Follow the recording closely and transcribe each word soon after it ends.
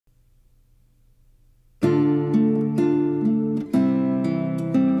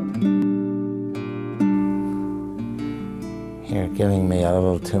giving me a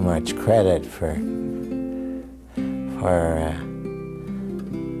little too much credit for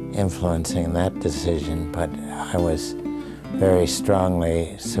influencing that decision, but I was very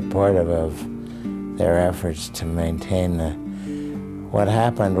strongly supportive of their efforts to maintain the... What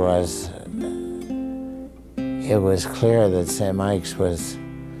happened was, it was clear that St. Mike's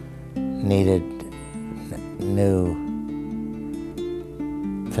needed new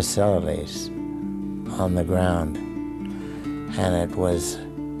facilities on the ground, and it was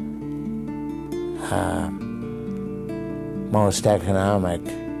most economic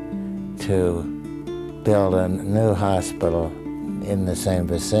to build a new hospital in the same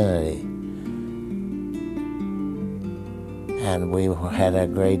vicinity. And we had a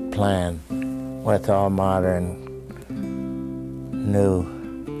great plan with all modern new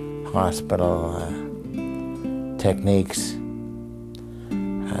hospital techniques,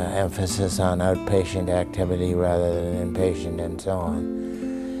 emphasis on outpatient activity rather than inpatient and so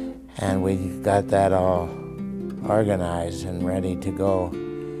on. And we got that all organized and ready to go,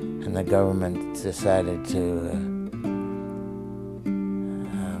 and the government decided to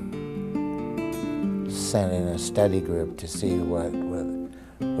send in a study group to see what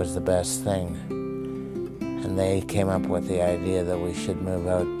was the best thing. And they came up with the idea that we should move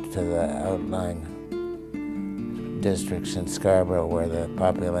out to the outlying districts in Scarborough where the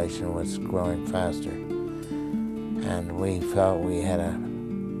population was growing faster. And we felt we had a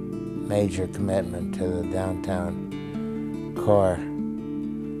major commitment to the downtown core,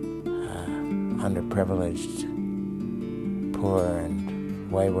 underprivileged, poor,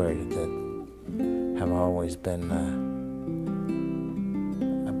 and wayward that have always been a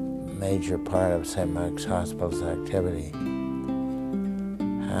major part of St. Mike's Hospital's activity.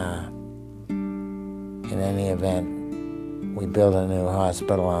 In any event, we built a new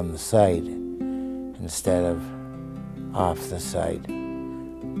hospital on the site instead of off the site,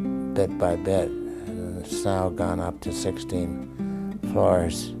 bit by bit, and it's now gone up to 16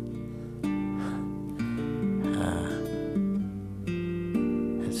 floors.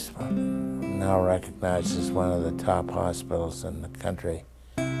 It's now recognized as one of the top hospitals in the country.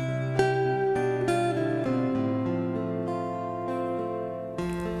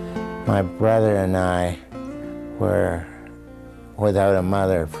 My brother and I were without a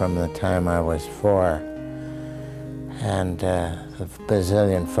mother from the time I was 4. And the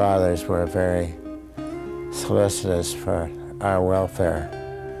Brazilian fathers were very solicitous for our welfare.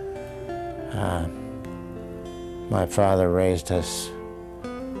 My father raised us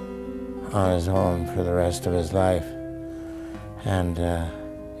on his own for the rest of his life, and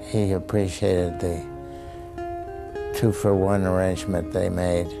he appreciated the 2-for-1 arrangement they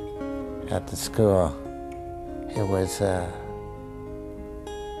made at the school. It was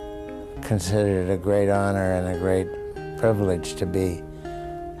considered a great honor and a great privilege to be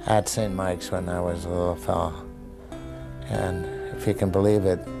at St. Mike's when I was a little fellow. And if you can believe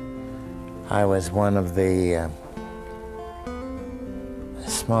it, I was one of the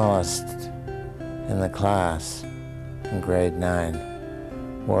smallest in the class in grade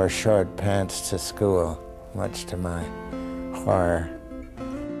 9, wore short pants to school, much to my horror.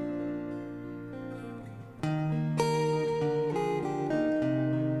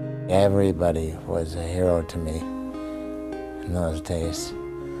 Everybody was a hero to me in those days.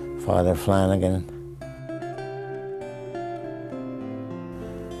 Father Flanagan,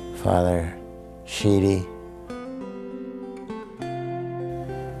 Father Sheedy,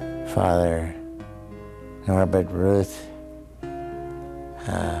 Father Norbert Ruth,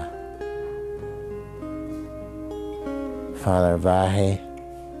 Father Vahe.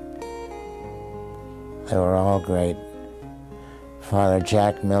 They were all great. Father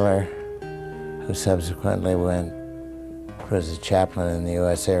Jack Miller, who subsequently was a chaplain in the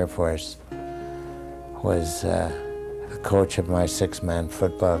U.S. Air Force, was the coach of my 6-man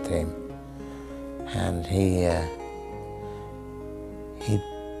football team. And he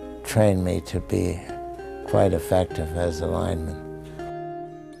trained me to be quite effective as a lineman.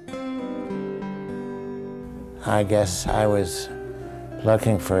 I guess I was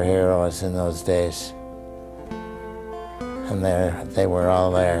looking for heroes in those days, and they were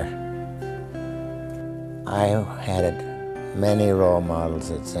all there. I had many role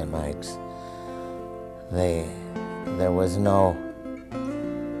models at St. Mike's. There was no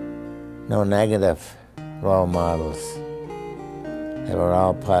negative role models. They were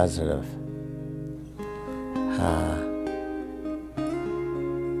all positive.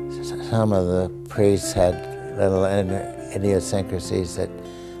 Some of the priests had little idiosyncrasies that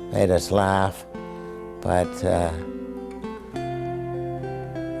made us laugh, but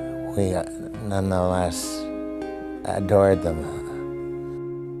we nonetheless adored them.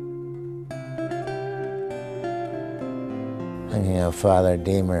 thinking of Father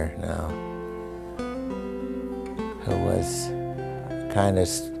Deemer now, who was the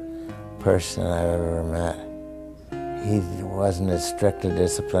kindest person I've ever met. He wasn't as strict a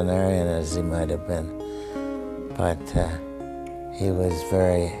disciplinarian as he might have been, but he was a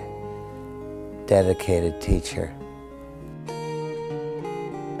very dedicated teacher.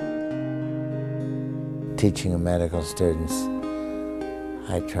 Teaching medical students,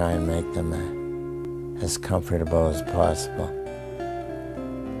 I try and make them as comfortable as possible.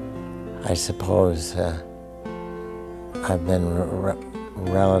 I suppose I've been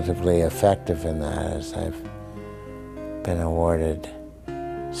relatively effective in that, as I've been awarded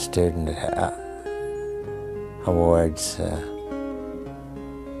student awards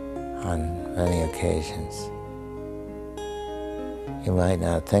on many occasions. You might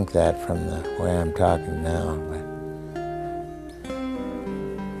not think that from the way I'm talking now, but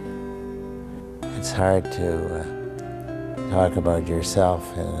it's hard to talk about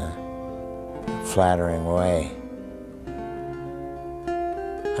yourself in a flattering way.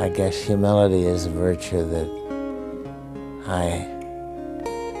 I guess humility is a virtue that I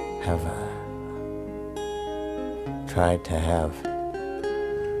have tried to have.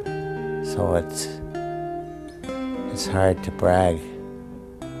 So it's hard to brag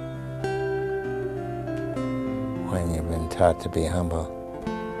when you've been taught to be humble.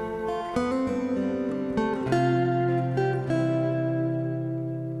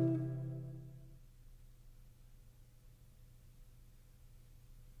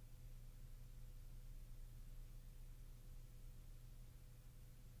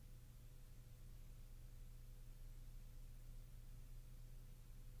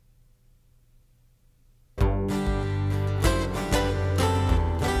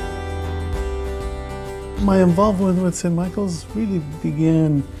 My involvement with St. Michael's really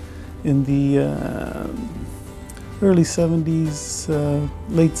began in the early 70s,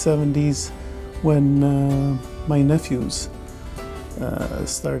 late 70s, when my nephews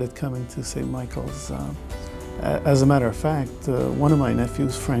started coming to St. Michael's. As a matter of fact, one of my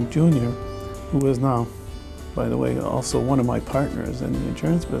nephews, Frank Jr., who is now, by the way, also one of my partners in the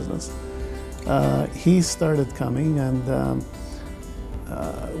insurance business, he started coming, and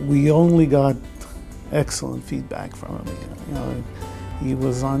we only got excellent feedback from him. You know, he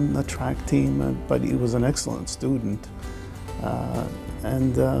was on the track team, but he was an excellent student.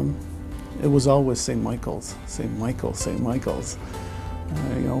 And it was always St. Michael's, St. Michael, St. Michael's.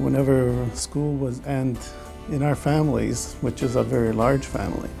 You know, whenever school was, and in our families, which is a very large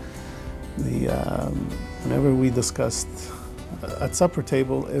family, whenever we discussed at supper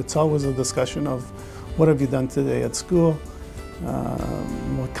table, it's always a discussion of what have you done today at school,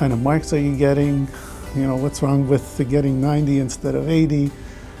 what kind of marks are you getting, you know, what's wrong with getting 90 instead of 80?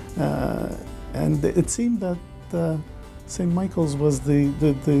 And it seemed that St. Michael's was the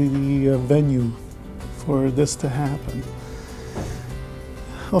venue for this to happen.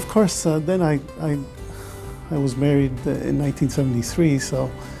 Of course, then I was married in 1973,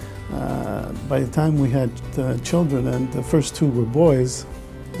 so by the time we had children, and the first two were boys,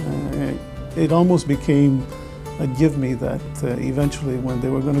 it almost became a give me that eventually when they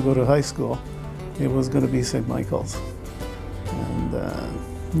were going to go to high school, it was going to be St. Michael's. And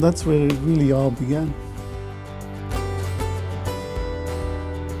that's where it really all began.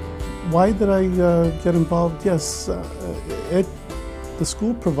 Why did I get involved? Yes, the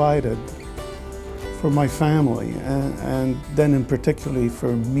school provided for my family, and then in particularly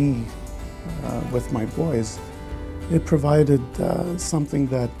for me with my boys. It provided something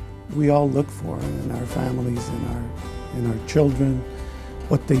that we all look for in our families, in our children,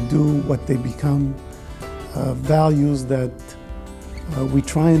 what they do, what they become, values that we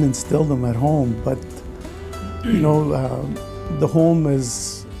try and instill them at home. But you know, the home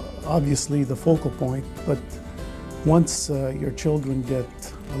is obviously the focal point, but once your children get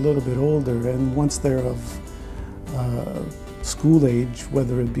a little bit older, and once they're of school age,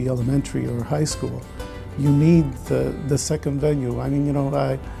 whether it be elementary or high school, you need the second venue. I mean, you know,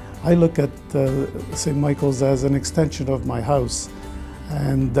 I look at St. Michael's as an extension of my house.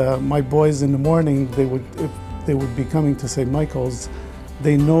 And my boys in the morning, if they would be coming to St. Michael's,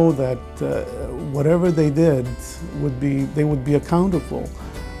 they know that whatever they did they would be accountable.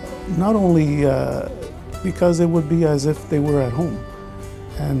 Not only because it would be as if they were at home.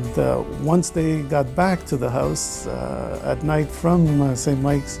 And once they got back to the house at night from St.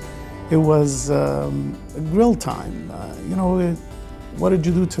 Mike's, it was grill time. You know, what did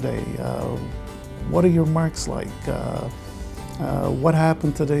you do today? What are your marks like? What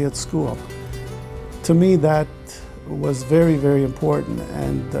happened today at school? To me, that was very, very important,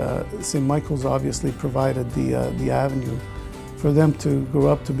 and St. Michael's obviously provided the avenue for them to grow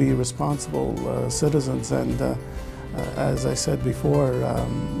up to be responsible citizens. And as I said before,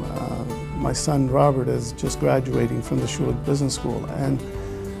 my son Robert is just graduating from the Schulich Business School, and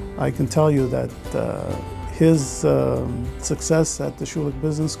I can tell you that his success at the Schulich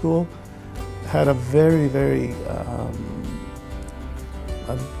Business School had a very, very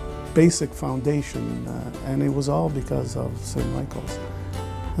a basic foundation, and it was all because of St. Michael's.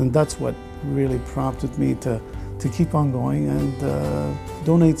 And that's what really prompted me to keep on going and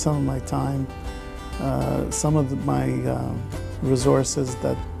donate some of my time, some of my resources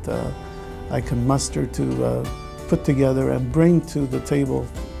that I can muster to put together and bring to the table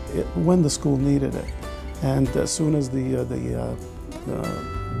when the school needed it. And as soon as the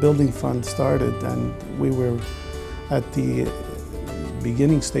building fund started and we were at the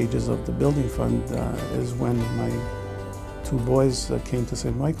beginning stages of the building fund is when my two boys came to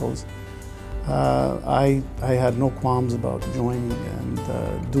St. Michael's. I had no qualms about joining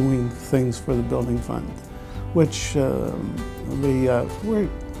and doing things for the building fund, which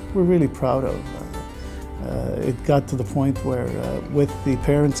we're really proud of. It got to the point where with the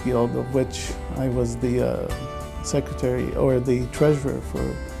Parents Guild, of which I was the secretary or the treasurer for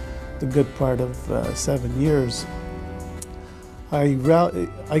the good part of 7 years, I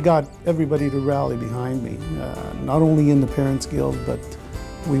got everybody to rally behind me, not only in the Parents Guild, but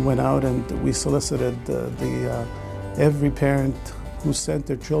we went out and we solicited every parent who sent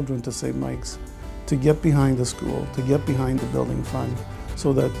their children to St. Mike's to get behind the school, to get behind the building fund,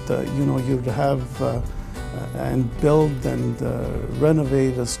 so that you know, you'd have and build and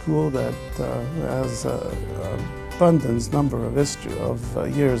renovate a school that has an abundance number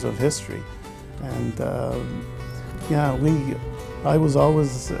of years of history. And yeah, I was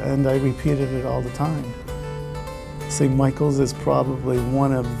always, and I repeated it all the time, St. Michael's is probably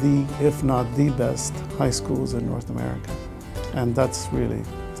one of the, if not the best, high schools in North America. And that's really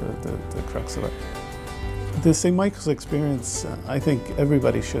the crux of it. The St. Michael's experience, I think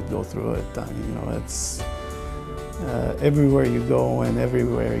everybody should go through it. You know, it's everywhere you go and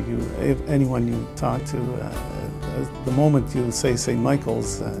if anyone you talk to, the moment you say St.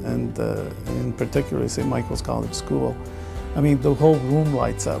 Michael's, and in particular St. Michael's College School, I mean, the whole room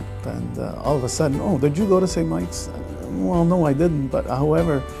lights up, and all of a sudden, oh, did you go to St. Mike's? Well, no, I didn't, but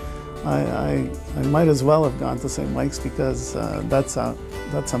however, I might as well have gone to St. Mike's, because that's how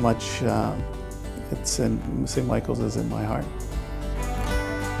much St. Michael's is in my heart.